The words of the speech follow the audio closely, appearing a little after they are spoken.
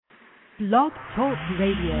Blog Talk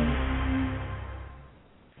Radio.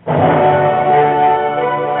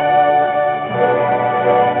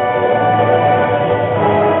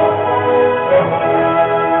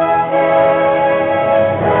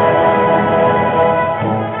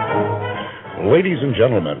 Ladies and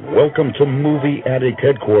gentlemen, welcome to Movie Addict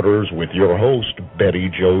Headquarters with your host,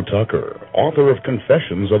 Betty Jo Tucker, author of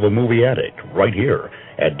Confessions of a Movie Addict, right here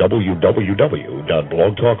at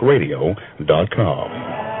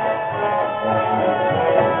www.blogtalkradio.com.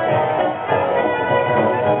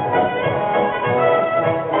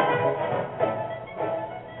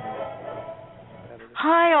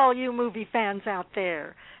 Hi, all you movie fans out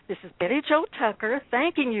there. This is Betty Jo Tucker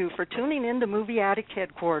thanking you for tuning in to Movie Addict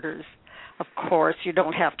Headquarters. Of course, you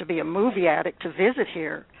don't have to be a movie addict to visit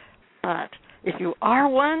here, but if you are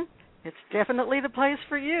one, it's definitely the place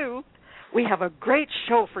for you. We have a great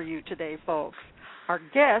show for you today, folks. Our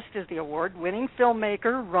guest is the award-winning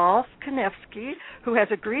filmmaker Rolfe Kanefsky, who has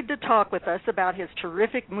agreed to talk with us about his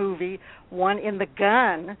terrific movie, One in the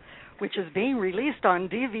Gun, which is being released on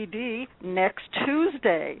DVD next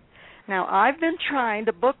Tuesday. Now, I've been trying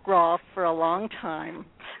to book Rolfe for a long time,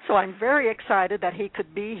 so I'm very excited that he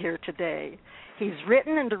could be here today. He's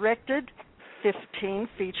written and directed 15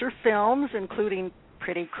 feature films, including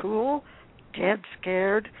Pretty Cool, Dead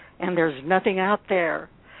Scared, and There's Nothing Out There.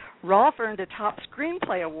 Rolfe earned a top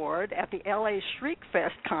screenplay award at the LA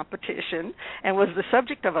Shriekfest competition and was the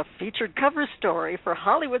subject of a featured cover story for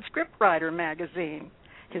Hollywood Scriptwriter magazine.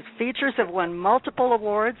 His features have won multiple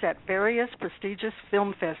awards at various prestigious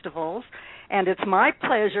film festivals, and it's my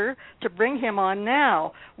pleasure to bring him on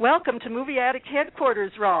now. Welcome to Movie Addict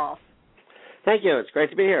Headquarters, Rolfe. Thank you. It's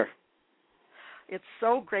great to be here. It's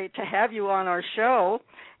so great to have you on our show,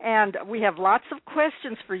 and we have lots of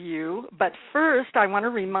questions for you. But first, I want to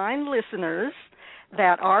remind listeners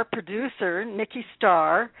that our producer, Nikki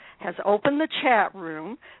Starr, has opened the chat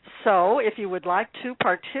room, so if you would like to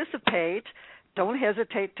participate, don't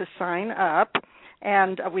hesitate to sign up,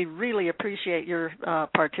 and we really appreciate your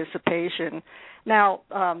participation. Now,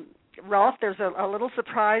 Rolfe, there's a little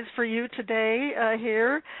surprise for you today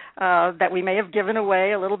here that we may have given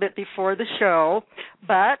away a little bit before the show,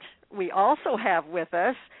 but we also have with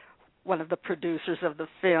us one of the producers of the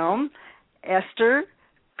film, Esther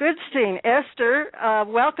Goodstein. Esther,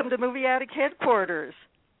 welcome to Movie Addict Headquarters.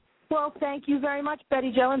 Well, thank you very much,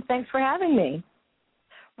 Betty Jo, and thanks for having me.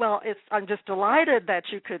 Well, I'm just delighted that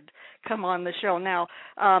you could come on the show. Now,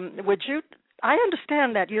 I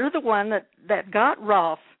understand that you're the one that got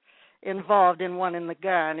Rolfe involved in One in the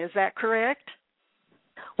Gun. Is that correct?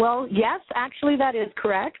 Well, yes, actually that is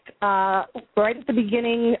correct. Right at the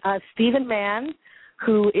beginning, Stephen Mann,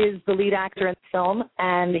 who is the lead actor in the film,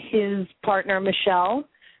 and his partner, Michelle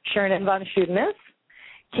Shernan von Schudenis,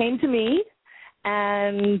 came to me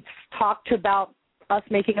and talked about us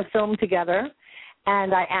making a film together.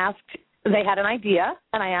 And I asked, they had an idea,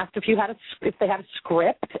 and I asked if they had a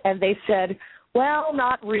script, and they said, well,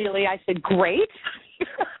 not really. I said, great.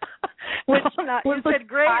 You said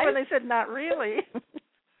great when they said not really.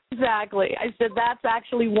 Exactly. I said, that's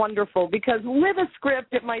actually wonderful, because with a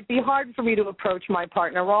script, it might be hard for me to approach my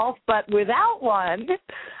partner, Rolfe, but without one,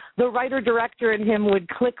 the writer-director in him would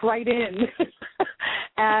click right in.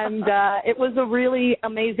 And it was a really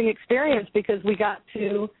amazing experience, because we got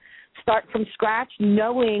to start from scratch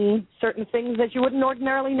knowing certain things that you wouldn't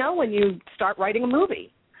ordinarily know when you start writing a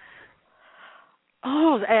movie.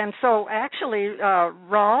 Oh, and so actually,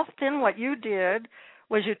 Rolfe, then what you did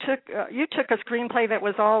was you took a screenplay that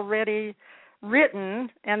was already written,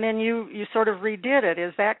 and then you sort of redid it.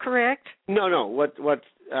 Is that correct? No. What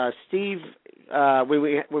Steve,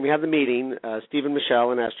 when we had the meeting, Steve and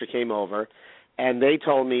Michelle and Esther came over, and they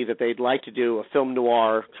told me that they'd like to do a film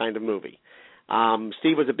noir kind of movie.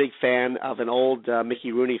 Steve was a big fan of an old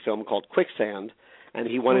Mickey Rooney film called Quicksand, and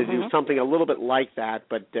he wanted to do something a little bit like that,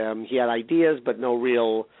 but he had ideas, but no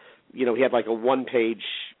real, he had like a one-page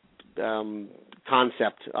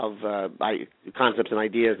concepts and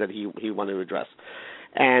ideas that he wanted to address.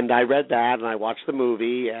 And I read that, and I watched the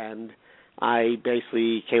movie, and I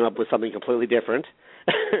basically came up with something completely different,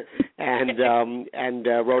 and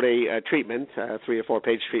wrote a treatment, a 3 or 4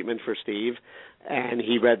 page treatment for Steve. And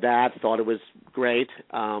he read that, thought it was great,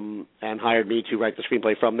 and hired me to write the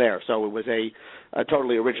screenplay from there. So it was a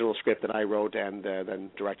totally original script that I wrote and then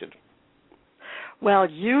directed. Well,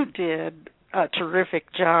 you did a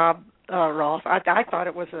terrific job, Rolfe. I thought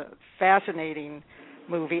it was a fascinating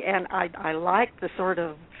movie, and I liked the sort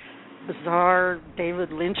of bizarre David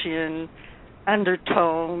Lynchian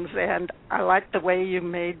undertones, and I liked the way you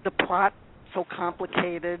made the plot so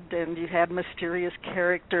complicated, and you had mysterious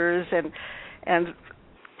characters, and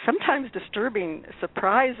sometimes disturbing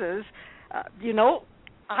surprises.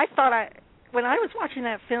 When I was watching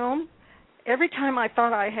that film, every time I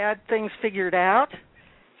thought I had things figured out,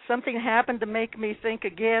 something happened to make me think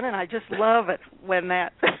again, and I just love it when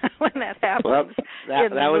that happens. Well,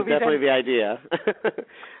 that was definitely the idea.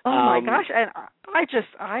 Oh my gosh! And I just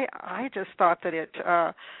thought that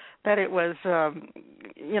it was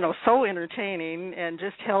so entertaining and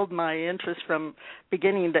just held my interest from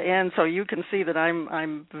beginning to end. So you can see that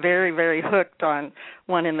I'm very, very hooked on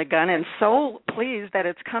One in the Gun, and so pleased that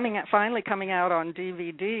it's finally coming out on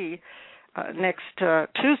DVD next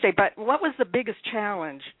Tuesday. But what was the biggest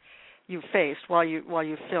challenge you faced while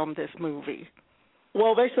you filmed this movie?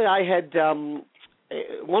 Well, basically, I had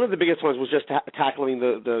one of the biggest ones was just tackling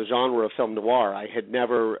the genre of film noir. I had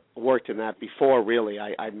never worked in that before, really.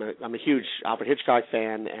 I'm a huge Alfred Hitchcock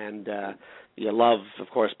fan, and you love, of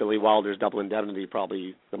course, Billy Wilder's Double Indemnity,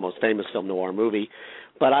 probably the most famous film noir movie.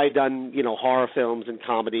 But I'd done, horror films and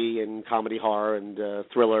comedy horror and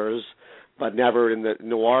thrillers, but never in the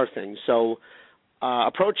noir thing. So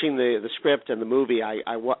approaching the script and the movie,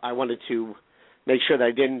 I wanted to make sure that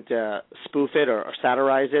I didn't spoof it or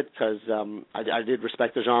satirize it, because I did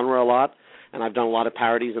respect the genre a lot, and I've done a lot of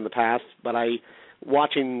parodies in the past. But I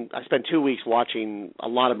spent 2 weeks watching a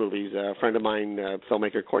lot of movies. A friend of mine,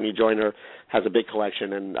 filmmaker Courtney Joyner, has a big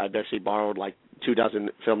collection, and I've actually borrowed like 24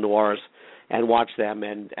 film noirs and watched them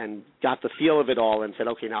and got the feel of it all and said,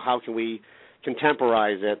 okay, now how can we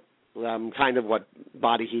contemporize it? Kind of what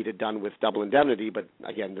Body Heat had done with Double Indemnity, but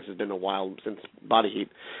again, this has been a while since Body Heat,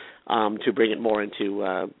 to bring it more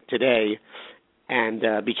into today and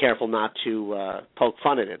be careful not to poke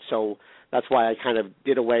fun at it. So that's why I kind of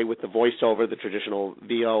did away with the voiceover, the traditional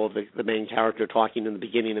VO of the main character talking in the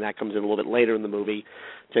beginning, and that comes in a little bit later in the movie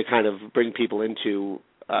to kind of bring people into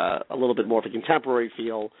a little bit more of a contemporary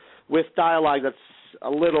feel with dialogue that's a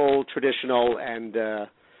little traditional and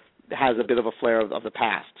has a bit of a flair of the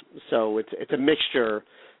past. So it's a mixture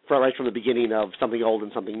right from the beginning of something old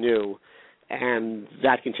and something new, and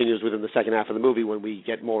that continues within the second half of the movie when we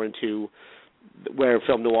get more into where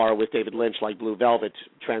film noir with David Lynch, like Blue Velvet,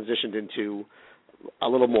 transitioned into a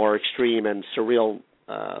little more extreme and surreal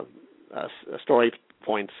story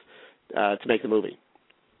points to make the movie.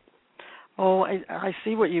 Oh, I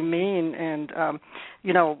see what you mean. And,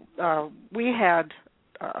 we had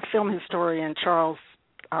a film historian, Charles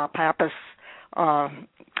Pappas, on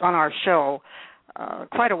our show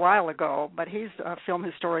quite a while ago, but he's a film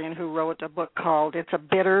historian who wrote a book called It's a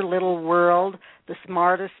Bitter Little World, the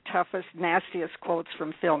Smartest, Toughest, Nastiest Quotes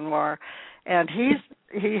from Film Noir. And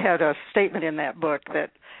he had a statement in that book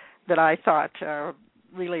that I thought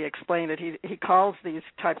really explained it. He calls these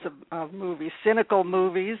types of movies cynical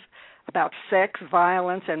movies about sex,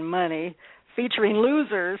 violence, and money, featuring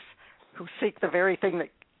losers who seek the very thing that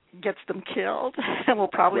gets them killed, and will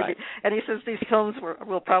probably be. And he says these films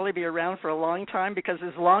will probably be around for a long time, because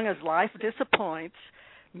as long as life disappoints,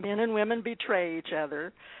 men and women betray each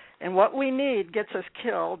other, and what we need gets us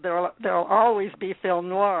killed, there'll always be film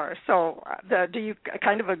noir. So do you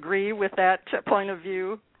kind of agree with that point of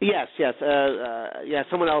view? Yes.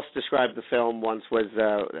 Someone else described the film once was,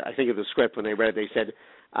 I think of the script when they read it, they said,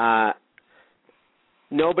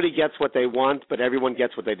 nobody gets what they want, but everyone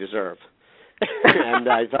gets what they deserve. And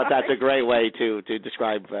I thought that's a great way to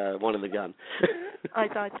describe One in the Gun.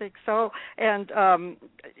 I think so. And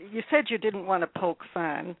you said you didn't want to poke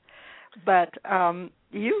fun, but and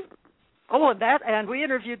we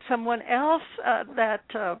interviewed someone else that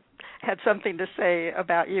had something to say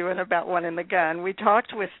about you and about One in the Gun. We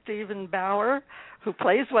talked with Stephen Bauer, who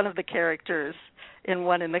plays one of the characters in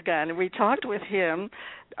One in the Gun. And we talked with him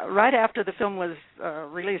right after the film was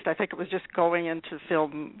released. I think it was just going into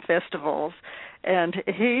film festivals. And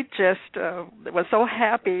he just was so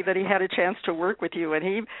happy that he had a chance to work with you. And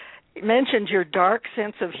he mentioned your dark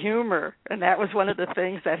sense of humor, and that was one of the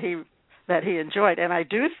things that he enjoyed. And I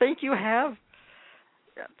do think you have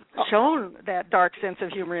shown that dark sense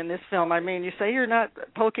of humor in this film. I mean, you say you're not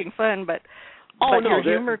poking fun, but your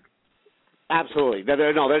humor... Absolutely.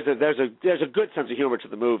 There's a good sense of humor to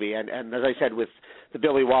the movie, and as I said, with the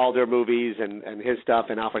Billy Wilder movies and his stuff,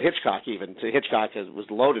 and Alfred Hitchcock even. So Hitchcock was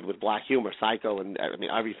loaded with black humor. Psycho, and I mean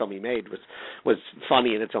every film he made was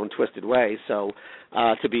funny in its own twisted way. So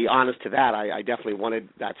to be honest to that, I definitely wanted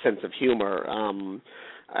that sense of humor.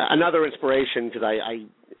 Another inspiration, because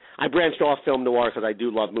I branched off film noir because I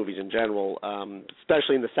do love movies in general,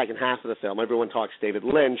 especially in the second half of the film. Everyone talks David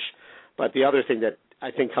Lynch, but the other thing that I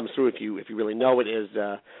think comes through if you really know it is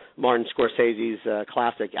Martin Scorsese's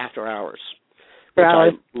classic After Hours, which I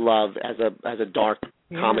love as a dark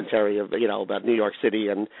commentary of about New York City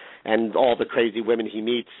and all the crazy women he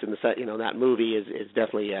meets in the set. That movie is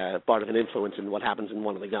definitely part of an influence in what happens in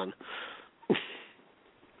One of the Gun.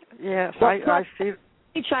 Yes, well, I see. Let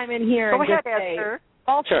me chime in here. Go and ahead, just say, Esther.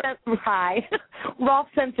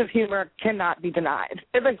 Rolfe's sense of humor cannot be denied.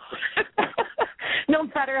 No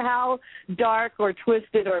matter how dark or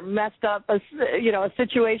twisted or messed up a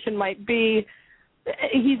situation might be,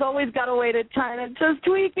 he's always got a way to kind of just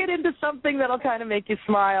tweak it into something that'll kind of make you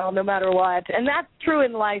smile no matter what. And that's true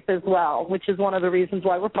in life as well, which is one of the reasons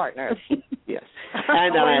why we're partners. Yes.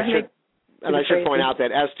 And I should point out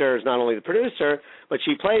that Esther is not only the producer, but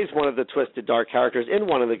she plays one of the twisted, dark characters in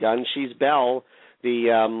One of the Gun. She's Belle,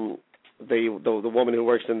 the woman who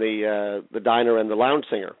works in the diner and the lounge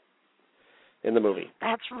singer in the movie.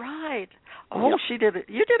 That's right. Oh, yep. She did it.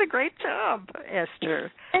 You did a great job,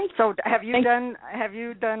 Esther. Thanks. So, have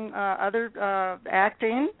you done other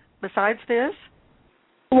acting besides this?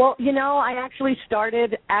 Well, I actually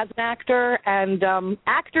started as an actor, and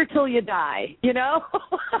actor till you die,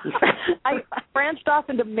 I branched off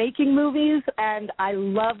into making movies, and I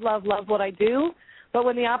love what I do. But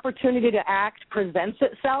when the opportunity to act presents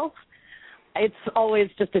itself, it's always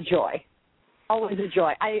just a joy. Always a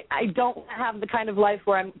joy. I don't have the kind of life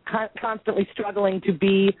where I'm constantly struggling to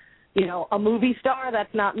be, a movie star.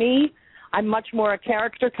 That's not me. I'm much more a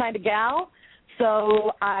character kind of gal.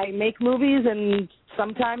 So I make movies, and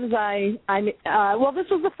sometimes well, this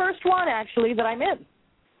was the first one, actually, that I'm in.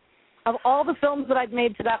 Of all the films that I'd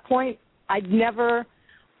made to that point, I'd never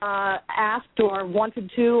asked or wanted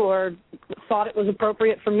to or thought it was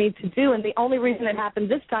appropriate for me to do. And the only reason it happened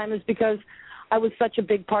this time is because I was such a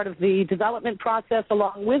big part of the development process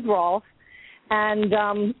along with Rolfe. And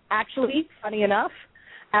actually, funny enough,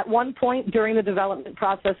 at one point during the development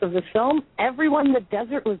process of the film, everyone in the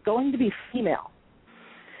desert was going to be female.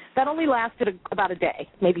 That only lasted about a day,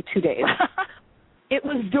 maybe 2 days. It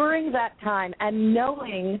was during that time, and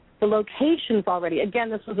knowing the locations already. Again,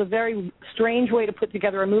 this was a very strange way to put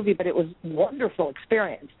together a movie, but it was a wonderful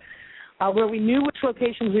experience, where we knew which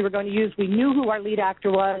locations we were going to use. We knew who our lead actor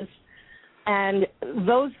was, and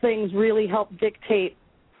those things really helped dictate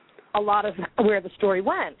a lot of where the story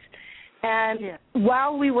went. And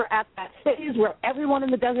while we were at that phase where everyone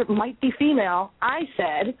in the desert might be female, I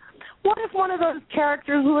said, what if one of those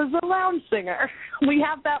characters was a lounge singer? We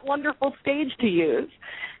have that wonderful stage to use.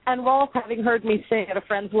 And Rolfe, having heard me sing at a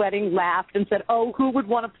friend's wedding, laughed and said, oh, who would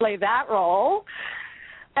want to play that role?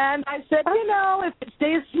 And I said, if it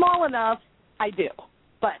stays small enough, I do.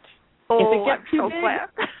 But if it gets too big, glad.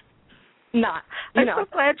 Not. I'm so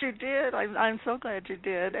glad you did. I'm so glad you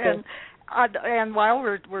did. And while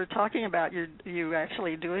we're talking about you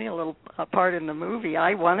actually doing a little part in the movie,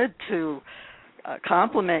 I wanted to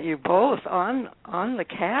compliment you both on the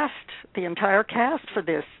cast, the entire cast for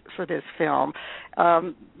this film.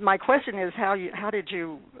 My question is how did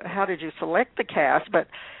you select the cast? But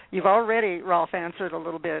you've already, Rolfe, answered a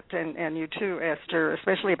little bit, and you too, Esther,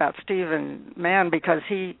 especially about Stephen Mann, because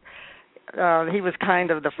he was kind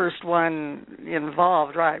of the first one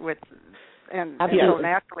involved, right? And so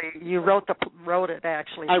naturally, you wrote it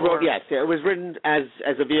actually. I wrote, yes. It was written as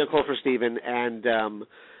a vehicle for Stephen, and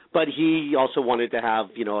but he also wanted to have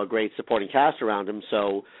a great supporting cast around him.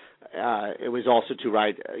 So it was also to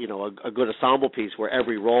write a good ensemble piece where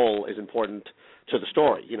every role is important to the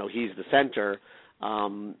story. He's the center,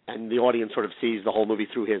 and the audience sort of sees the whole movie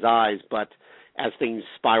through his eyes. But as things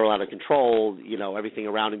spiral out of control, everything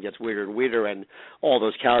around him gets weirder and weirder, and all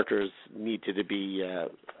those characters needed to be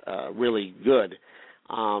really good.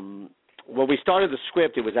 When we started the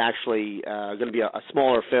script, it was actually going to be a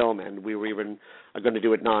smaller film, and we were even going to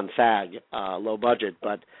do it non-SAG, low budget.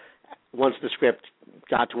 But once the script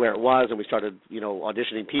got to where it was and we started,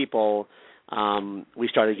 auditioning people, we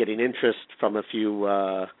started getting interest from a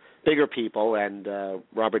few bigger people, and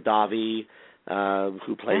Robert Davi,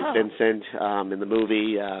 who plays Vincent in the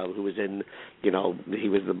movie, who was in, he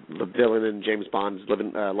was the villain in James Bond's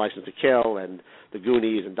License to Kill and The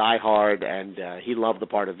Goonies and Die Hard, and he loved the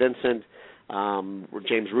part of Vincent.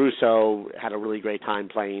 James Russo had a really great time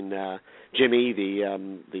playing Jimmy,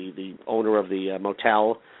 the owner of the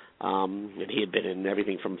motel, and he had been in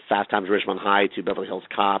everything from Fast Times at Ridgemont High to Beverly Hills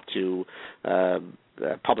Cop to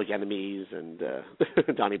Public Enemies and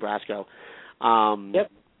Donnie Brasco.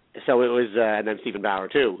 Yep. So it was, and then Stephen Bauer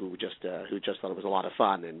too, who just thought it was a lot of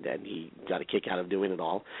fun, and he got a kick out of doing it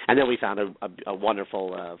all. And then we found a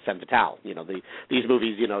wonderful femme fatale. These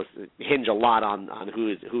movies, hinge a lot on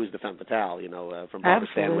who is the femme fatale. From Barbara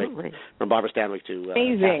Stanwyck to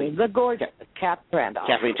amazing, the gorgeous Catherine Randolph.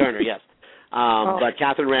 Kathleen Turner, yes. But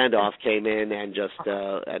Catherine Randolph came in and just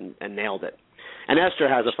and nailed it. And Esther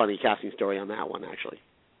has a funny casting story on that one, actually.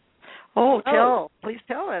 Please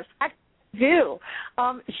tell us. I do.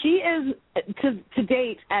 She is, to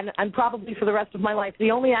date, and probably for the rest of my life,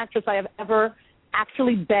 the only actress I have ever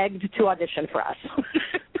actually begged to audition for us.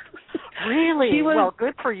 Really? Well,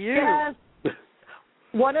 good for you. Yes.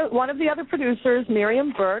 One of the other producers,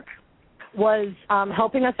 Miriam Burke, was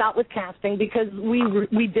helping us out with casting because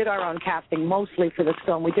we did our own casting mostly for this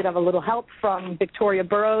film. We did have a little help from Victoria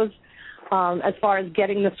Burrows as far as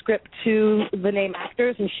getting the script to the name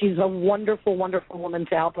actors, and she's a wonderful, wonderful woman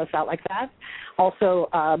to help us out like that. Also,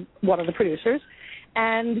 one of the producers.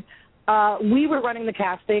 And we were running the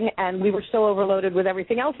casting, and we were so overloaded with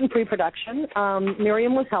everything else in pre-production.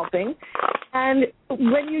 Miriam was helping. And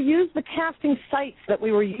when you use the casting sites that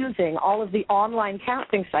we were using, all of the online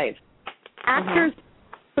casting sites, actors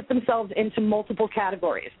put themselves into multiple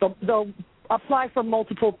categories. They'll apply for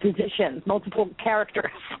multiple positions, multiple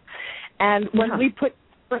characters. And when we put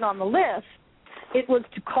her on the list, it was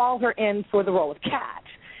to call her in for the role of Kat.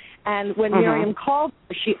 And when Miriam called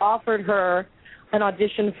her, she offered her an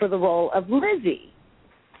audition for the role of Lizzie.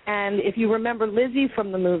 And if you remember Lizzie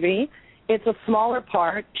from the movie, it's a smaller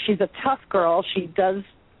part. She's a tough girl. She does,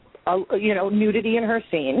 nudity in her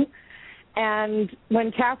scene. And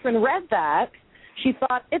when Catherine read that, she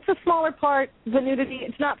thought, it's a smaller part, the nudity,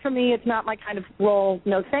 it's not for me, it's not my kind of role,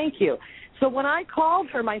 no thank you. So when I called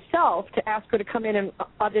her myself to ask her to come in and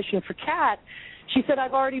audition for Kat, she said,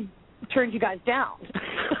 I've already turned you guys down.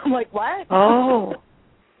 I'm like, what? Oh.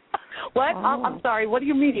 What? Oh. I'm sorry, what do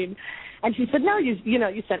you mean? And she said, no, you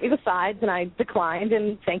sent me the sides, and I declined,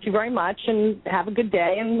 and thank you very much, and have a good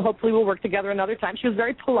day, and hopefully we'll work together another time. She was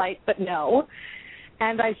very polite, but no.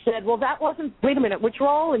 And I said, well, that wasn't, wait a minute, which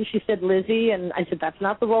role? And she said, Lizzie. And I said, that's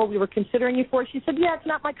not the role we were considering you for. She said, yeah, it's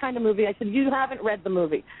not my kind of movie. I said, you haven't read the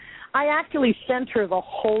movie. I actually sent her the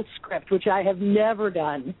whole script, which I have never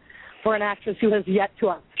done for an actress who has yet to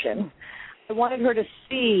audition. I wanted her to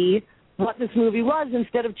see what this movie was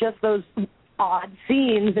instead of just those odd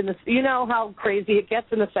scenes. You know how crazy it gets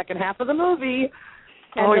in the second half of the movie.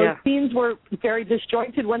 And those scenes were very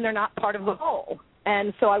disjointed when they're not part of the whole.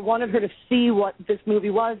 And so I wanted her to see what this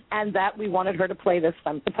movie was, and that we wanted her to play this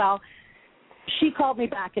femme fatale. She called me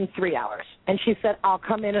back in 3 hours, and she said, I'll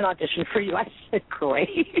come in and audition for you. I said,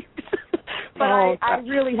 great. But I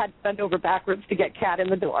really had to bend over backwards to get Kat in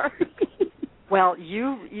the door. Well,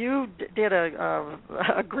 you did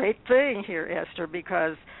a great thing here, Esther,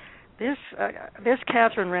 because this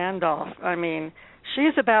Catherine Randolph, I mean,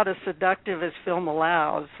 she's about as seductive as film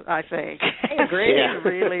allows, I think. I agree. She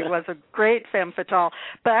really was a great femme fatale.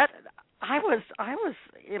 But I was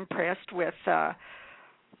impressed with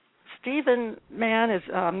Stephen Mann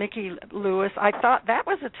as Mickey Lewis. I thought that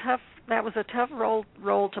was a tough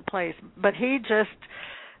role to play, but he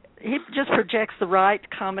just projects the right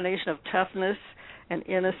combination of toughness and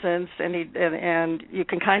innocence, and you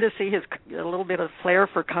can kind of see a little bit of flair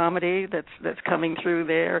for comedy that's coming through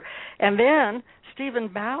there. And then Stephen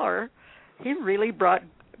Bauer, he really brought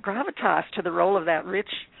gravitas to the role of that rich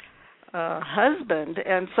husband,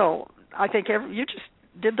 and so I think you just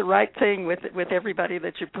did the right thing with everybody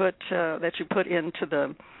that you put into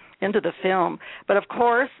the film. But of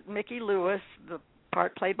course, Mickey Lewis, the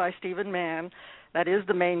part played by Stephen Mann, that is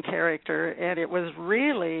the main character, and it was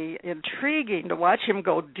really intriguing to watch him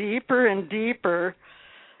go deeper and deeper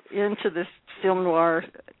into this film noir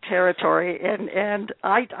territory, and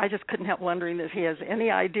I just couldn't help wondering if he has any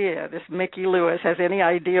idea, this Mickey Lewis has any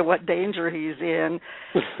idea what danger he's in.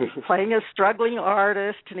 He's playing a struggling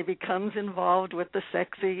artist, and he becomes involved with the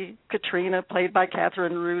sexy Katrina, played by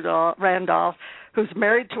Catherine Randolph, who's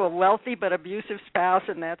married to a wealthy but abusive spouse,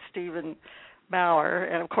 and that's Stephen Bauer.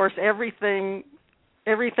 And, of course, everything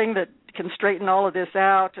that can straighten all of this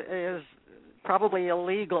out is probably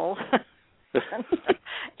illegal.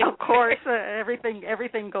 Of course,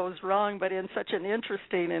 everything goes wrong, but in such an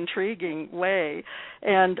interesting, intriguing way.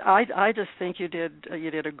 And I just think you did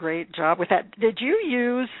a great job with that. Did you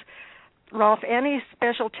use, Rolfe, any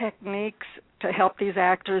special techniques to help these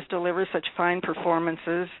actors deliver such fine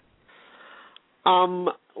performances?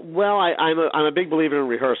 Well, I'm a big believer in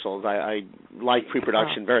rehearsals. I like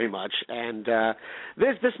pre-production very much, and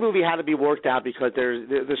this movie had to be worked out because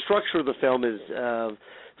the structure of the film is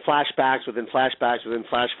flashbacks within flashbacks within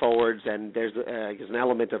flash forwards, and there's an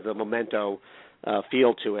element of the memento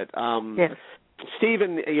feel to it. Yes.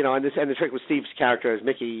 Stephen, and the trick with Steve's character as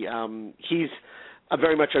Mickey, he's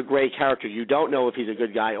very much a gray character. You don't know if he's a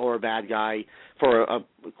good guy or a bad guy for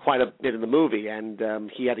quite a bit in the movie, and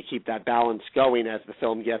he had to keep that balance going as the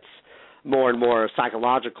film gets more and more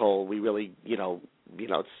psychological. We really,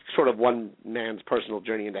 it's sort of one man's personal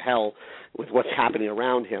journey into hell with what's happening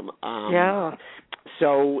around him. Yeah.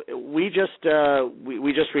 So we just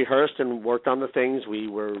rehearsed and worked on the things. We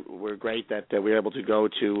were great that we were able to go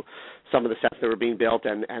to some of the sets that were being built,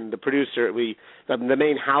 and the producer, the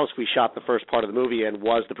main house we shot the first part of the movie in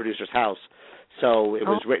was the producer's house. So it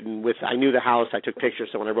was written with, I knew the house, I took pictures,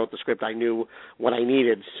 so when I wrote the script I knew what I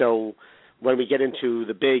needed. So when we get into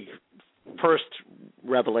the big first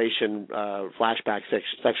revelation flashback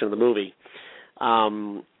section of the movie,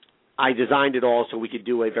 I designed it all so we could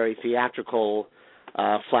do a very theatrical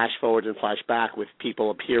flash forwards and flash back with people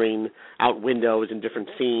appearing out windows in different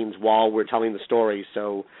scenes while we're telling the story.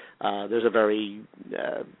 So there's a very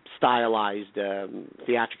stylized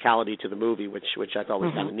theatricality to the movie, which I thought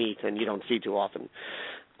was kind of neat, and you don't see too often.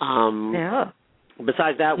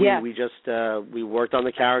 Besides that, we just we worked on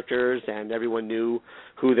the characters, and everyone knew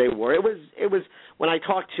who they were. It was when I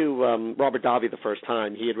talked to Robert Davi the first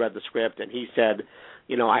time, he had read the script, and he said,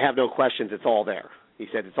 I have no questions, it's all there. He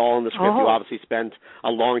said, it's all in the script. You obviously spent a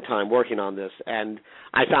long time working on this. And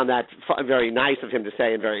I found that very nice of him to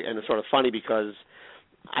say, and it's sort of funny because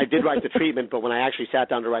I did write the treatment, but when I actually sat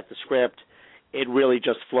down to write the script, it really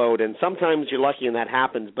just flowed. And sometimes you're lucky and that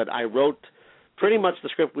happens, but I wrote pretty much the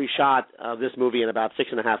script we shot of this movie in about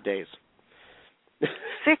 6.5 days.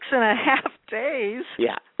 6.5 days?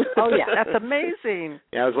 Yeah. Oh, yeah, that's amazing.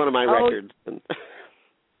 Yeah, it was one of my records.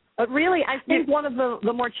 But really, I think one of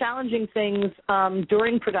the more challenging things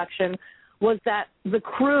during production was that the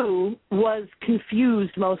crew was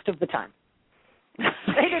confused most of the time.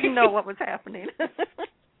 They didn't know what was happening.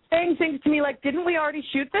 Saying things to me like, didn't we already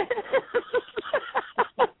shoot this?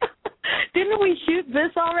 Didn't we shoot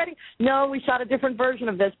this already? No, we shot a different version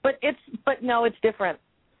of this, but no, it's different.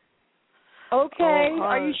 Okay,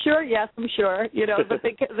 are you sure? Yes, I'm sure. But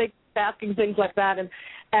they kept asking things like that,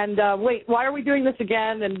 and wait, why are we doing this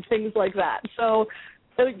again, and things like that. So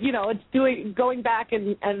it's going back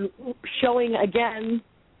and showing again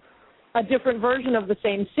a different version of the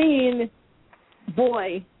same scene.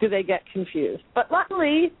 Boy, do they get confused. But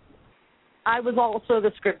luckily, I was also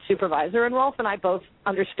the script supervisor, and Rolfe and I both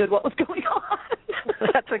understood what was going on.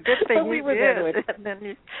 That's a good thing we you were did. And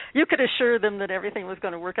then you could assure them that everything was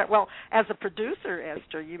going to work out. Well, as a producer,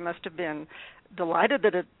 Esther, you must have been delighted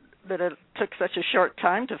that it took such a short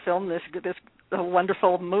time to film this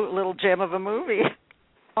wonderful little gem of a movie.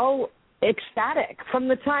 Oh, ecstatic. From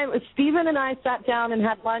the time Stephen and I sat down and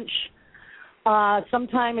had lunch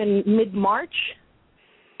sometime in mid-March.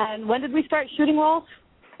 And when did we start shooting, Rolfe?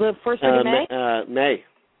 The first week of May? May.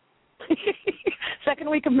 Second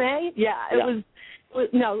week of May? Yeah, it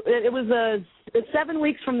was 7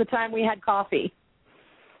 weeks from the time we had coffee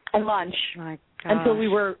and lunch until we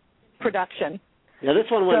were production. Yeah, this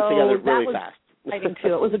one went together really fast. Exciting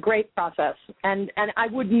too. It was a great process, and I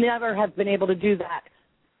would never have been able to do that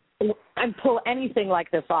and pull anything like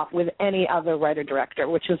this off with any other writer-director,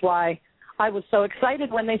 which is why I was so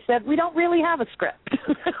excited when they said, we don't really have a script.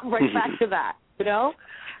 Right back to that,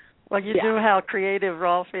 Well, you knew how creative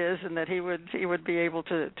Rolfe is, and that he would be able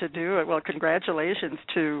to do it. Well, congratulations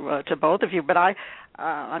to both of you. But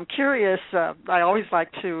I'm curious. I always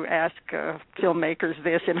like to ask filmmakers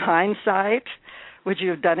this: in hindsight, would you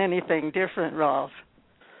have done anything different, Rolfe?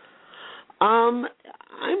 I'm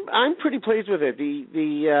pretty pleased with it.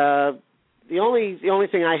 The only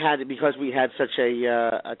thing I had, because we had such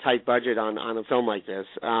a tight budget on a film like this,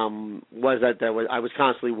 was that I was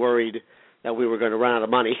constantly worried that we were going to run out of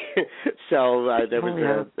money. So I've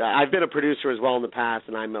been a producer as well in the past,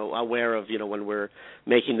 and I'm aware of when we're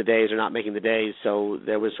making the days or not making the days. So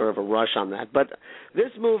there was sort of a rush on that. But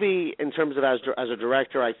this movie, in terms of as a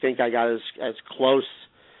director, I think I got as close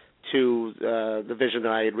to the vision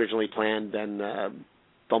that I had originally planned than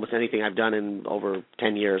almost anything I've done in over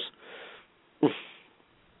 10 years.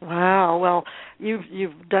 Wow. Well,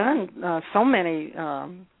 you've done so many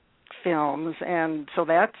films, and so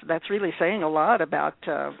that's really saying a lot about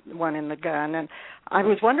One in the Gun. And I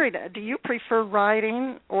was wondering, do you prefer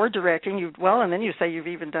writing or directing? And then you say you've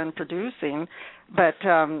even done producing, but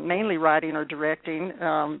mainly writing or directing.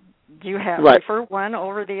 Do you prefer one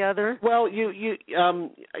over the other? Well,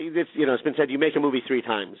 it's been said you make a movie 3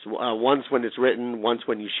 times. Once when it's written, once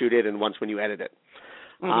when you shoot it, and once when you edit it.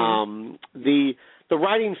 Mm-hmm. The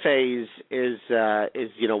writing phase is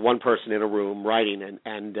one person in a room writing,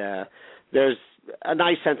 and there's a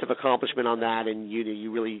nice sense of accomplishment on that, and you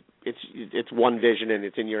really it's one vision and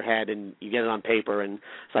it's in your head, and you get it on paper, and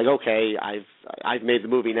it's like, okay, I've made the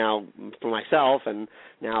movie now for myself, and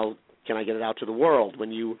now can I get it out to the world?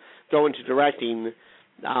 When you go into directing,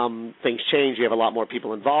 things change. You have a lot more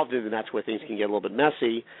people involved in it, and that's where things can get a little bit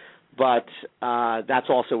messy. but that's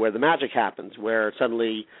also where the magic happens, where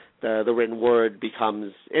suddenly the written word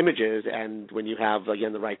becomes images, and when you have,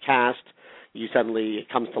 again, the right cast, you suddenly, it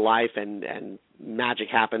comes to life, and magic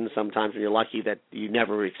happens sometimes when you're lucky that you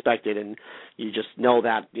never expected, and you just know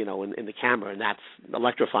that, in the camera, and that's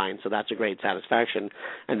electrifying, so that's a great satisfaction.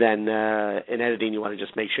 And then in editing, you want to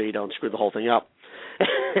just make sure you don't screw the whole thing up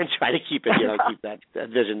and try to keep it, keep that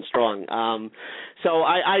vision strong. So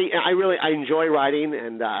I enjoy writing,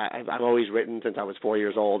 and I've always written since I was 4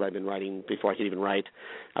 years old. I've been writing before I could even write.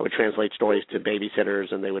 I would translate stories to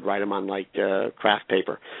babysitters, and they would write them on craft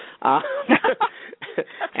paper.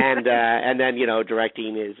 And then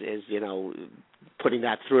directing is putting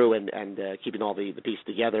that through and keeping all the pieces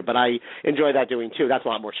together. But I enjoy that doing too. That's a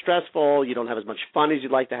lot more stressful. You don't have as much fun as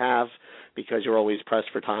you'd like to have because you're always pressed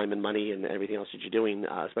for time and money and everything else that you're doing,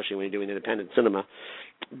 especially when you're doing independent cinema.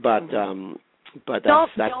 But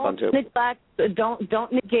that's fun too.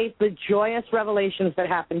 Don't negate the joyous revelations that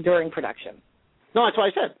happen during production. No, that's what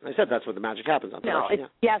I said. I said that's where the magic happens on production. No,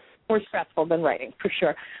 yes, more stressful than writing, for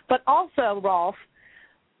sure. But also, Rolfe,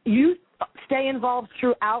 you stay involved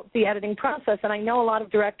throughout the editing process, and I know a lot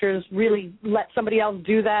of directors really let somebody else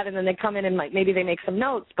do that, and then they come in and maybe they make some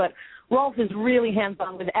notes, but Rolfe is really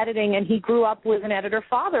hands-on with editing, and he grew up with an editor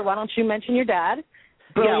father. Why don't you mention your dad?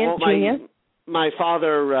 Brilliant, genius. My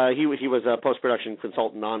father, he was a post-production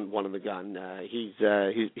consultant on One of theGun. He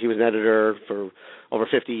was an editor for over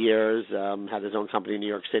 50 years, had his own company in New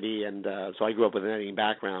York City, and so I grew up with an editing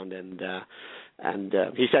background, and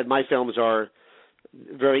he said my films are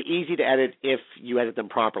very easy to edit if you edit them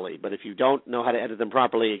properly, but if you don't know how to edit them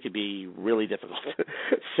properly, it could be really difficult.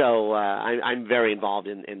 So I'm very involved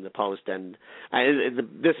in the post, and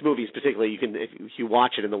this movie particularly, if you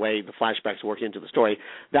watch it in the way the flashbacks work into the story,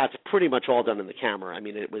 that's pretty much all done in the camera. I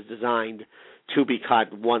mean, it was designed to be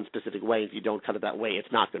cut one specific way. If you don't cut it that way,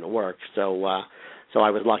 it's not going to work. So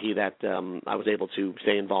I was lucky that I was able to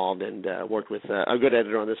stay involved and worked with a good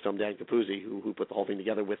editor on this film, Dan Capuzzi, who put the whole thing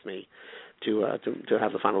together with me to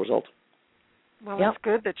have the final result. Well, It's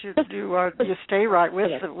good that you stay right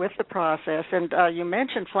with the process. And you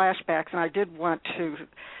mentioned flashbacks, and I did want to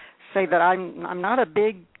say that I'm not a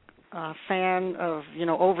big fan of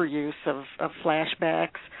overuse of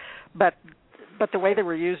flashbacks, but the way they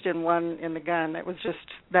were used in One in theGun, that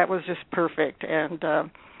was just perfect, and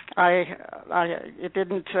it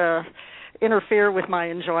didn't interfere with my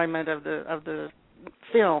enjoyment of the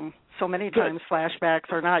film. So many times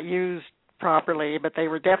flashbacks are not used properly, but they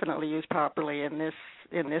were definitely used properly in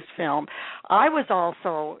this film. I was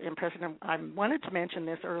also impressed, and I wanted to mention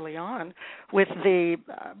this early on, with the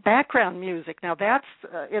background music. Now that's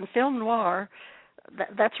in film noir,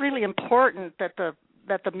 that's really important that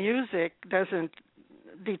the music doesn't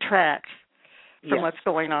detract from what's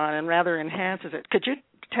going on and rather enhances it. Could you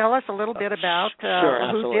tell us a little bit about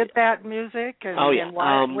who did that music and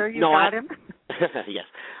where you got him? Yes.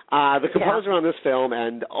 The composer on this film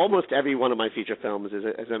and almost every one of my feature films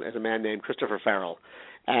is a man named Christopher Farrell,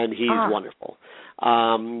 and he's wonderful.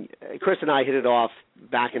 Chris and I hit it off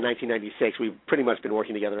back in 1996. We've pretty much been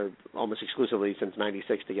working together almost exclusively since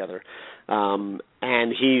 96 together. And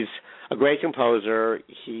he's a great composer.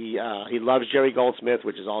 He loves Jerry Goldsmith,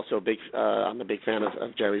 which is also I'm a big fan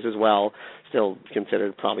of Jerry's as well. Still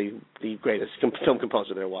considered probably the greatest film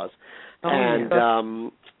composer there was.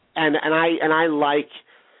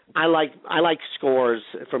 I like scores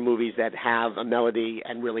for movies that have a melody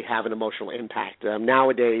and really have an emotional impact.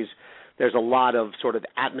 Nowadays, there's a lot of sort of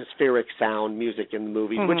atmospheric sound music in the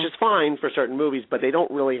movies, which is fine for certain movies, but they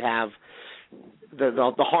don't really have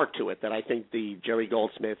the heart to it that I think the Jerry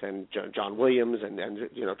Goldsmith and John Williams and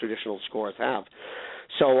traditional scores have.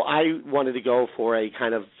 So I wanted to go for a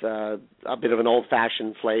kind of a bit of an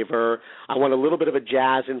old-fashioned flavor. I want a little bit of a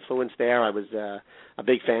jazz influence there. I was a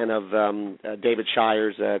big fan of David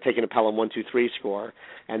Shire's Taking a Pelham 1-2-3 score,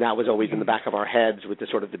 and that was always in the back of our heads with the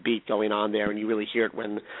sort of the beat going on there, and you really hear it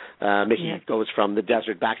when Mickey goes from the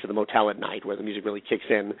desert back to the motel at night, where the music really kicks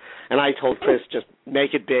in. And I told Chris, just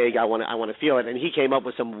make it big. I want to feel it, and he came up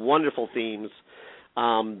with some wonderful themes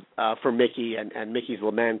for Mickey and Mickey's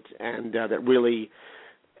Lament, and that really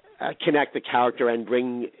connect the character and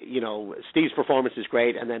bring, Steve's performance is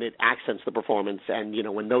great, and then it accents the performance. And,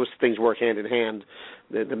 when those things work hand in hand,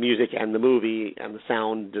 the music and the movie and the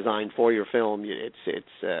sound design for your film,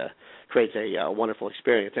 it's creates a wonderful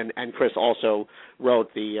experience. And Chris also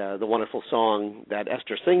wrote the wonderful song that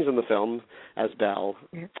Esther sings in the film as Belle.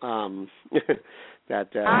 I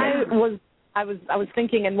was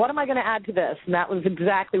thinking, and what am I going to add to this? And that was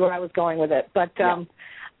exactly where I was going with it. But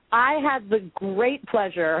I had the great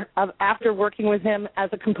pleasure of, after working with him as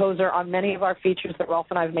a composer on many of our features that Rolfe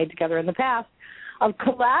and I have made together in the past, of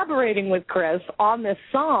collaborating with Chris on this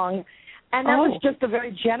song, and that was just a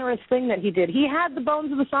very generous thing that he did. He had the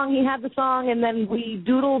bones of the song, he had the song, and then we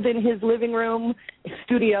doodled in his living room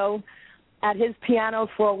studio at his piano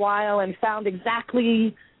for a while and found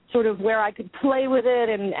exactly sort of where I could play with it,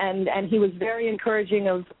 and he was very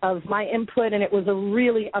encouraging of my input, and it was a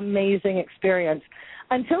really amazing experience.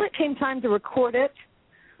 Until it came time to record it,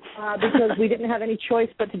 because we didn't have any choice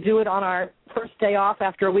but to do it on our first day off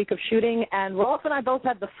after a week of shooting, and Rolfe and I both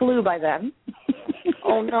had the flu by then.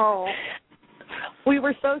 Oh, no. We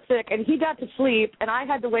were so sick, and he got to sleep, and I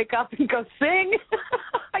had to wake up and go sing.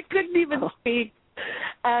 I couldn't even speak.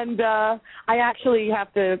 And I actually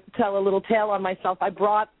have to tell a little tale on myself. I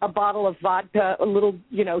brought a bottle of vodka, a little,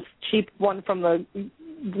 cheap one from the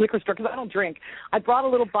liquor store, because I don't drink. I brought a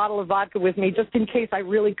little bottle of vodka with me just in case I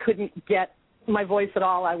really couldn't get my voice at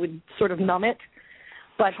all. I would sort of numb it.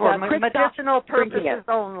 But for medicinal purposes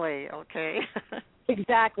only, okay.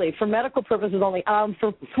 Exactly, for medical purposes only.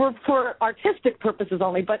 For artistic purposes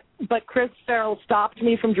only. But Chris Farrell stopped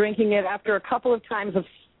me from drinking it after a couple of times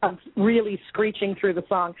of really screeching through the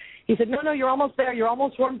song. He said, no, you're almost there. You're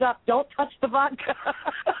almost warmed up. Don't touch the vodka.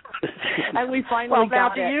 And we finally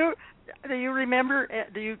got it. Do you remember,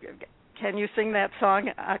 can you sing that song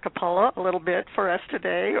a cappella a little bit for us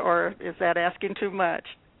today, or is that asking too much?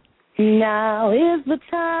 Now is the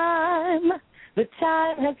time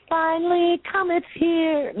has finally come, it's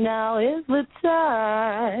here. Now is the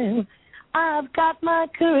time. I've got my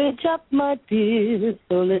courage up, my dear,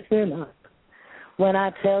 so listen up. When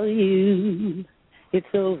I tell you it's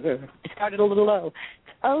over. It started a little low.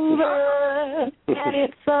 It's over, and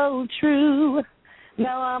it's so true. No,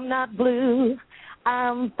 I'm not blue.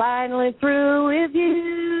 I'm finally through with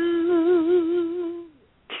you.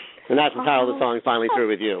 And that's the title of the song, Finally Through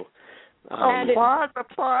With You. Applause.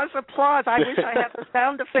 I wish I had the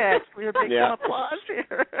sound effects. We're making applause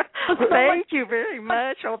here. Thank you very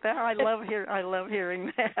much. Oh, I love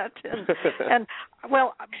hearing that. And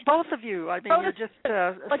well, both of you. I mean, you're just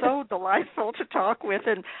so delightful to talk with.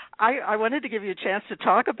 And I wanted to give you a chance to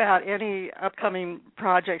talk about any upcoming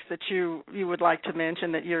projects that you would like to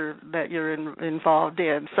mention that you're involved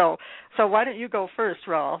in. So why don't you go first,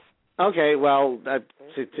 Rolfe? Okay, well,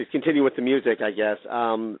 to continue with the music, I guess,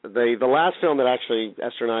 the last film that actually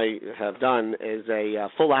Esther and I have done is a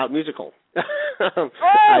full-out musical.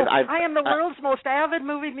 I am the world's most avid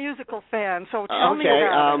movie musical fan, so tell me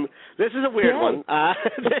about it. This is a weird one.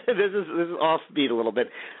 This is offbeat a little bit.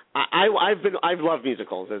 I've loved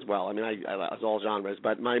musicals as well. I mean, I love all genres,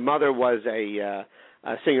 but my mother was a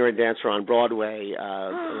singer and dancer on Broadway when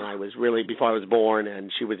I was before I was born,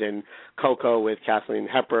 and she was in Coco with Kathleen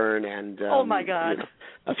Hepburn and oh my God,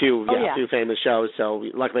 a few famous shows. So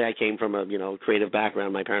luckily I came from a creative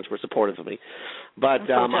background. My parents were supportive of me, but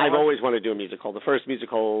I've always wanted to do a musical. The first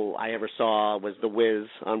musical I ever saw was The Wiz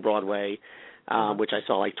on Broadway, which I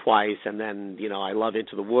saw like twice, and then I love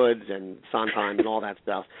Into the Woods and Sondheim and all that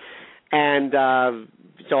stuff. And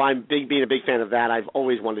so I'm being a big fan of that. I've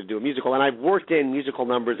always wanted to do a musical, and I've worked in musical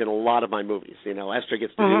numbers in a lot of my movies. Esther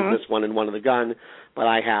gets to do this one in One of the Gun, but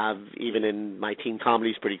I have, even in my teen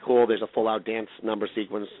comedies, pretty cool. There's a full-out dance number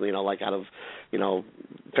sequence, like out of,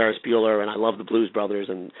 Ferris Bueller, and I love the Blues Brothers.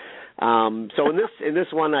 And so in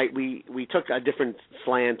this one, we took a different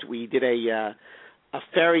slant. We did a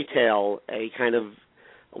fairy tale, a kind of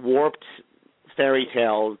warped fairy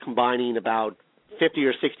tale combining about 50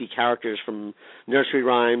 or 60 characters from nursery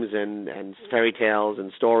rhymes and fairy tales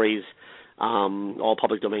and stories, all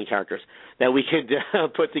public domain characters, that we could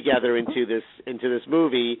put together into this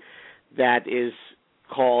movie that is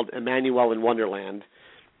called Emmanuel in Wonderland.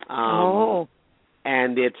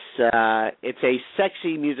 And it's a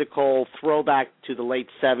sexy musical throwback to the late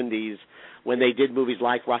 70s when they did movies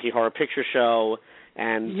like Rocky Horror Picture Show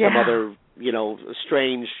and some other,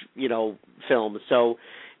 strange, films. So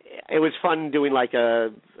it was fun doing like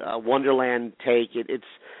a Wonderland take. It's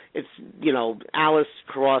Alice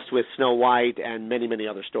crossed with Snow White and many, many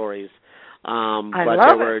other stories. There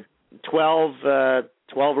were 12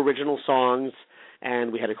 original songs,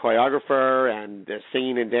 and we had a choreographer and a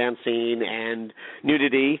singing and dancing and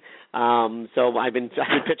nudity. So I've been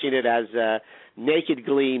pitching it as Naked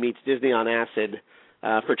Glee meets Disney on Acid.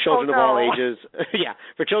 For children of all ages,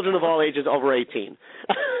 for children of all ages over 18.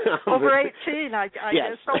 Over 18, I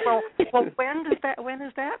guess. So, well, when is that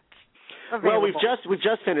available? Well, we've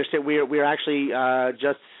just finished it. We're actually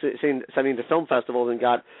just sending to film festivals and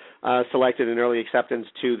got selected in early acceptance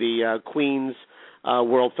to the Queens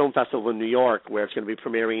World Film Festival in New York, where it's going to be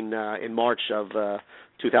premiering in March of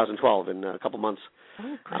 2012 in a couple months.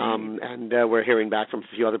 Oh, great. And we're hearing back from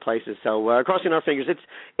a few other places. So crossing our fingers.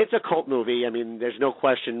 It's a cult movie. I mean, there's no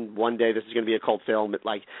question one day this is going to be a cult film.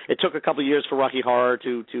 It took a couple of years for Rocky Horror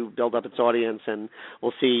to build up its audience, and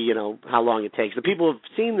we'll see, how long it takes. The people who've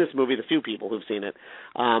seen this movie, the few people who've seen it,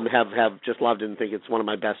 have just loved it and think it's one of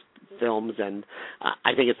my best films, and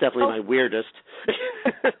I think it's definitely my weirdest.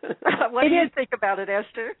 What do you think about it,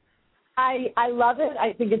 Esther? I love it.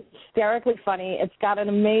 I think it's hysterically funny. It's got an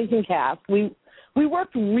amazing cast. We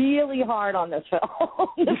worked really hard on this film.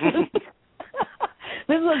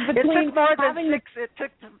 This was between it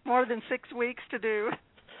took more than 6 weeks to do.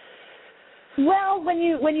 Well, when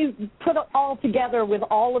you put it all together with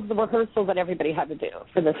all of the rehearsals that everybody had to do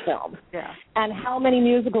for this film, and how many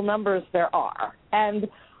musical numbers there are, and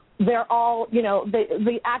they're all,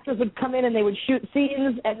 the actors would come in and they would shoot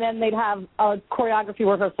scenes, and then they'd have a choreography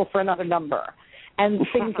rehearsal for another number, and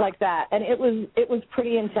things like that. And it was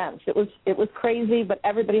pretty intense. It was crazy, but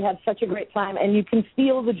everybody had such a great time, and you can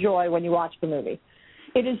feel the joy when you watch the movie.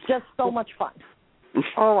 It is just so much fun.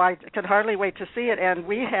 Oh, I can hardly wait to see it. And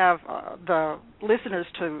we have the listeners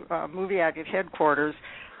to Movie Addict Headquarters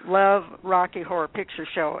love Rocky Horror Picture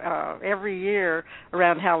Show. Every year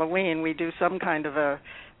around Halloween, we do some kind of a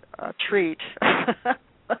treat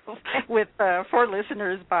with for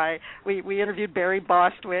listeners. We interviewed Barry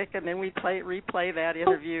Bostwick, and then we replay that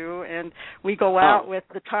interview, and we go out with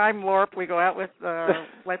the time warp. We go out with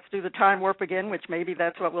let's do the time warp again, which maybe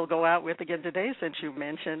that's what we'll go out with again today, since you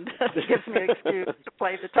mentioned. It gives me an excuse to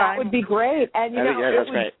play the time. That would be great. And that's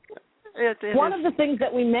great. One of the things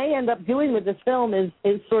that we may end up doing with this film is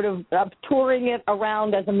sort of touring it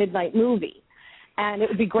around as a midnight movie, and it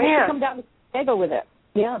would be great to come down to San Diego with it.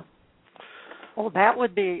 Yeah. Well, that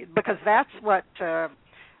would be, because that's what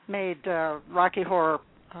made Rocky Horror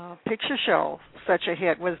Picture Show such a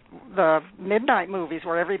hit, was the midnight movies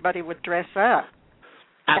where everybody would dress up.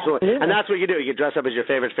 Absolutely. And that's what you do. You dress up as your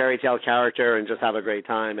favorite fairy tale character and just have a great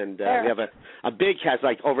time. And we have a big cast,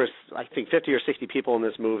 like over, I think, 50 or 60 people in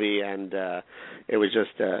this movie, and it was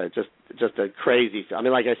just a crazy. I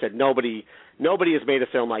mean, like I said, nobody has made a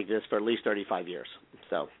film like this for at least 35 years.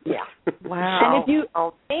 So wow. And if you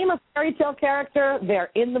name a fairy tale character, they're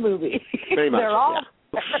in the movie. Pretty much. They're all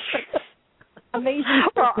amazing.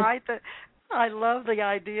 Well, I love the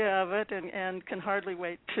idea of it, and can hardly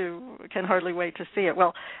wait to see it.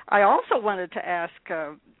 Well, I also wanted to ask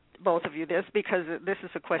both of you this, because this is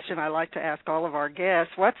a question I like to ask all of our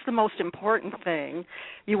guests. What's the most important thing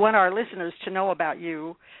you want our listeners to know about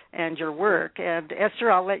you and your work? And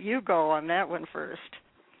Esther, I'll let you go on that one first.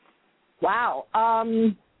 Wow.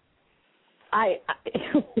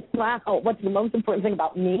 Wow. What's the most important thing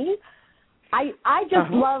about me? I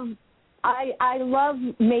just love. I love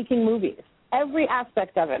making movies. Every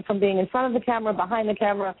aspect of it, from being in front of the camera, behind the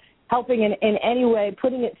camera, helping in any way,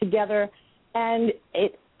 putting it together. And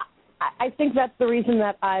I think that's the reason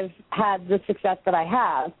that I've had the success that I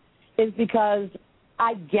have, is because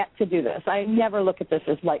I get to do this. I never look at this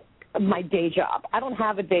as like my day job. I don't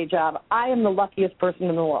have a day job. I am the luckiest person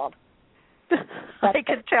in the world. I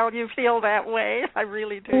can tell you feel that way. I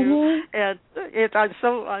really do, and I'm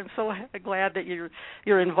so glad that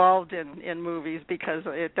you're involved in movies, because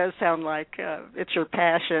it does sound like it's your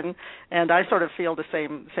passion, and I sort of feel the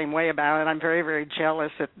same way about it. I'm very, very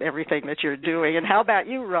jealous at everything that you're doing. And how about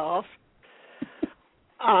you, Rolfe?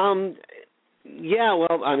 Yeah,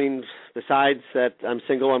 well, I mean, besides that I'm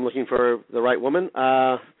single, I'm looking for the right woman.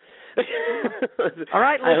 All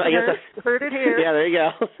right, listeners, heard it here. Yeah, there you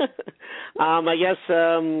go. I guess,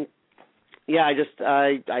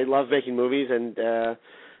 I love making movies, and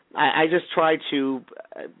I just try to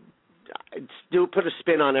put a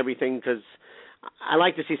spin on everything, because I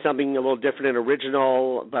like to see something a little different and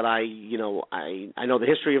original. But I know the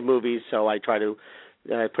history of movies, so I try to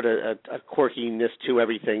put a quirkiness to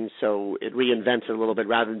everything, so it reinvents it a little bit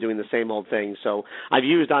rather than doing the same old thing. So I've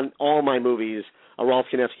used on all my movies a Rolfe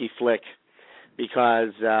Kanefsky flick,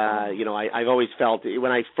 because I've always felt,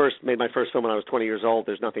 when I first made my first film when I was 20 years old,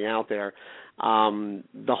 there's nothing out there.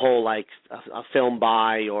 The whole a film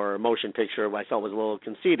buy or a motion picture, I felt was a little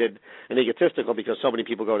conceited and egotistical, because so many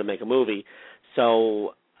people go to make a movie.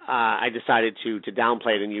 So I decided to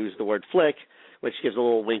downplay it and use the word flick, which gives a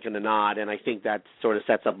little wink and a nod, and I think that sort of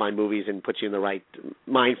sets up my movies and puts you in the right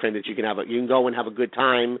mind frame that you can go and have a good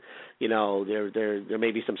time. There may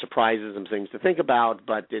be some surprises and things to think about,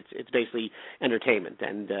 but it's basically entertainment,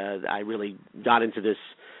 and I really got into this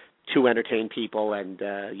to entertain people, and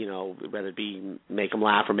whether it be make them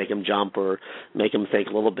laugh or make them jump or make them think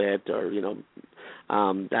a little bit, or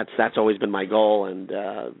that's always been my goal, and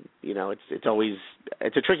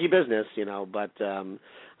it's a tricky business, but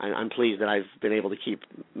I'm pleased that I've been able to keep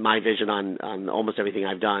my vision on almost everything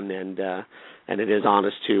I've done, and it is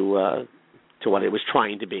honest to what it was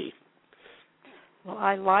trying to be. Well,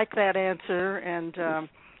 I like that answer, and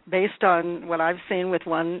based on what I've seen with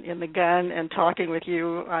One in the Gun and talking with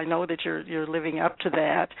you, I know that you're living up to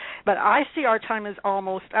that. But I see our time is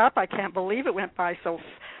almost up. I can't believe it went by so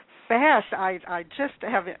fast. I just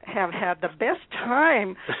have had the best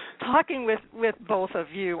time talking with both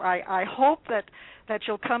of you. I hope that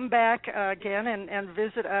you'll come back again and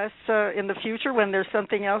visit us in the future when there's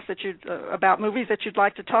something else that about movies that you'd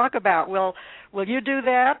like to talk about. Will you do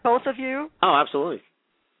that, both of you? Oh, absolutely.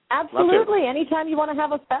 Absolutely. Anytime you want to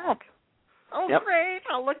have us back. Oh, yep. Great.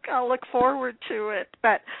 I'll look forward to it.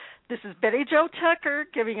 But this is Betty Jo Tucker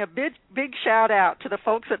giving a big shout out to the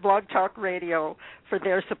folks at Blog Talk Radio for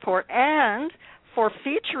their support and for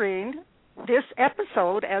featuring this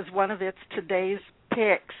episode as one of its today's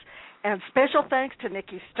picks. And special thanks to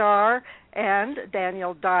Nikki Starr and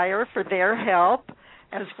Daniel Dyer for their help,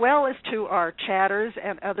 as well as to our chatters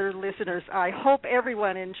and other listeners. I hope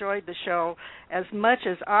everyone enjoyed the show as much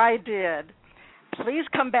as I did. Please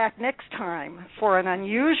come back next time for an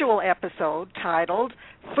unusual episode titled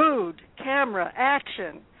Food, Camera,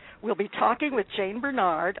 Action. We'll be talking with Jane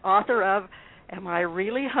Bernard, author of Am I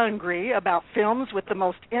Really Hungry?, about films with the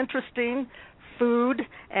most interesting food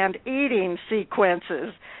and eating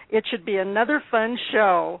sequences. It should be another fun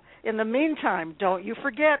show. In the meantime, don't you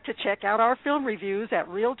forget to check out our film reviews at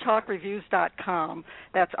realtalkreviews.com.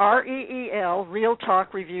 That's REEL,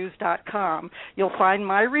 realtalkreviews.com. You'll find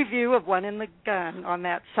my review of One in the Gun on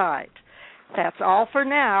that site. That's all for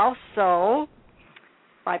now, so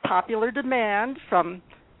by popular demand from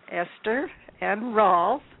Esther and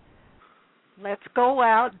Rolfe, let's go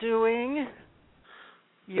out doing,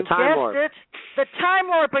 you guessed it, the Time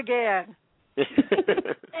Warp again.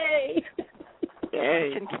 Hey.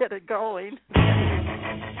 Hey. I can get it going.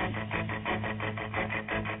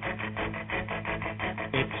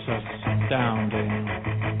 It's astounding.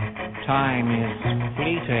 Time is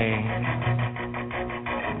fleeting.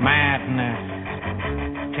 Madness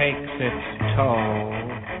takes its toll.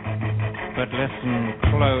 But listen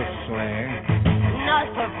closely.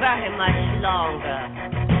 Not for very much longer.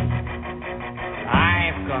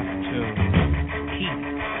 I've got to keep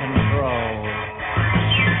control.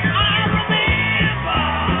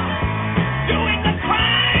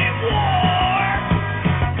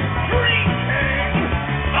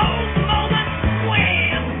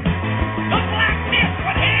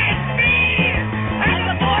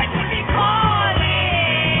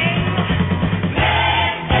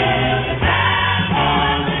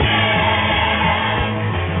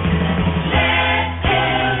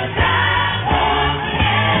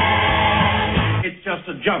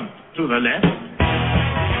 Jump to the left.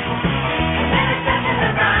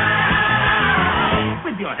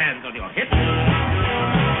 With your hands on your hips.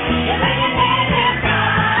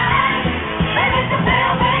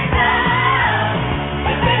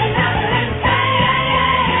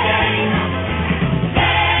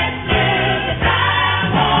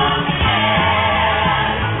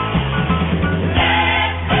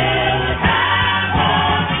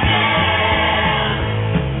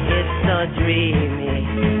 It's so dreamy.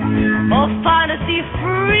 Oh, fantasy,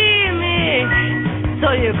 free me,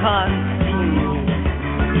 so you can't see me.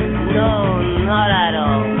 No, not at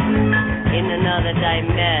all. In another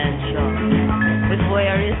dimension, with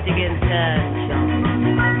voyeuristic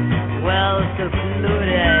intention, well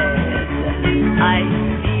secluded, I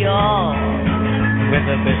see all.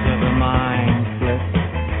 With a bit of a mind flip.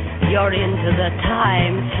 You're into the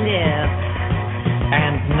time slip.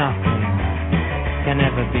 And nothing can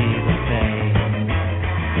ever be the same.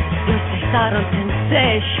 Just a subtle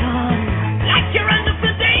sensation, like you're under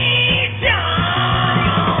sedation.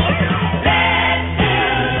 Let's do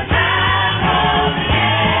the time warp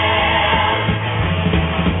again.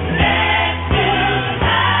 Let's do the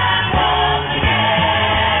time warp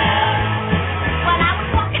again. Well, I was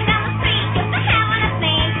walking down the street just a having a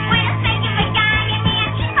thing when a figure guy gave me a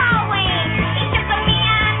cheapo wing. He took me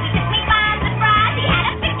out, he took me by surprise. He had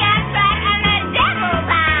a big-ass track and a devil's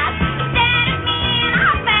eyes. He stared at me and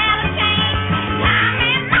I felt a change. Time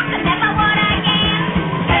and nothing ever would again.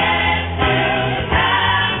 Let's do the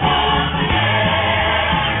time warp again.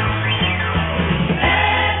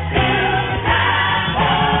 Let's do the time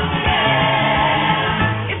warp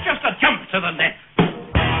again. It's just a jump to the left.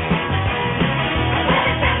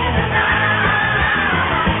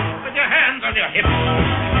 With your hands on your hips.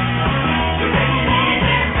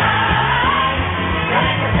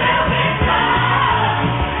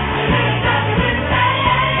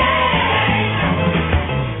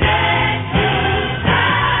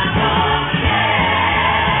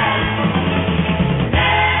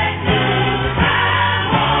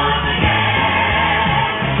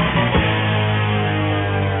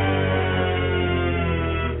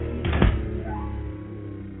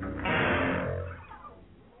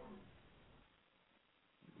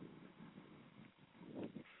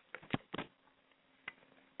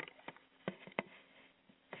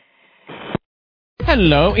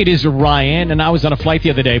 Hello, it is Ryan, and I was on a flight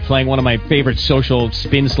the other day playing one of my favorite social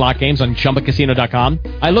spin slot games on ChumbaCasino.com.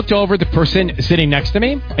 I looked over at the person sitting next to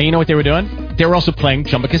me, and you know what they were doing? They were also playing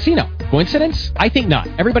Chumba Casino. Coincidence? I think not.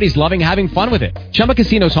 Everybody's loving having fun with it. Chumba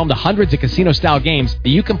Casino is home to hundreds of casino-style games that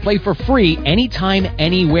you can play for free anytime,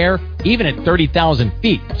 anywhere, even at 30,000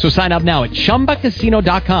 feet. So sign up now at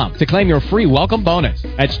ChumbaCasino.com to claim your free welcome bonus.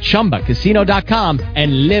 That's ChumbaCasino.com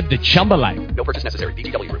and live the Chumba life. No purchase necessary.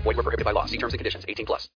 VGW. Void where prohibited by law. See terms and conditions. 18+.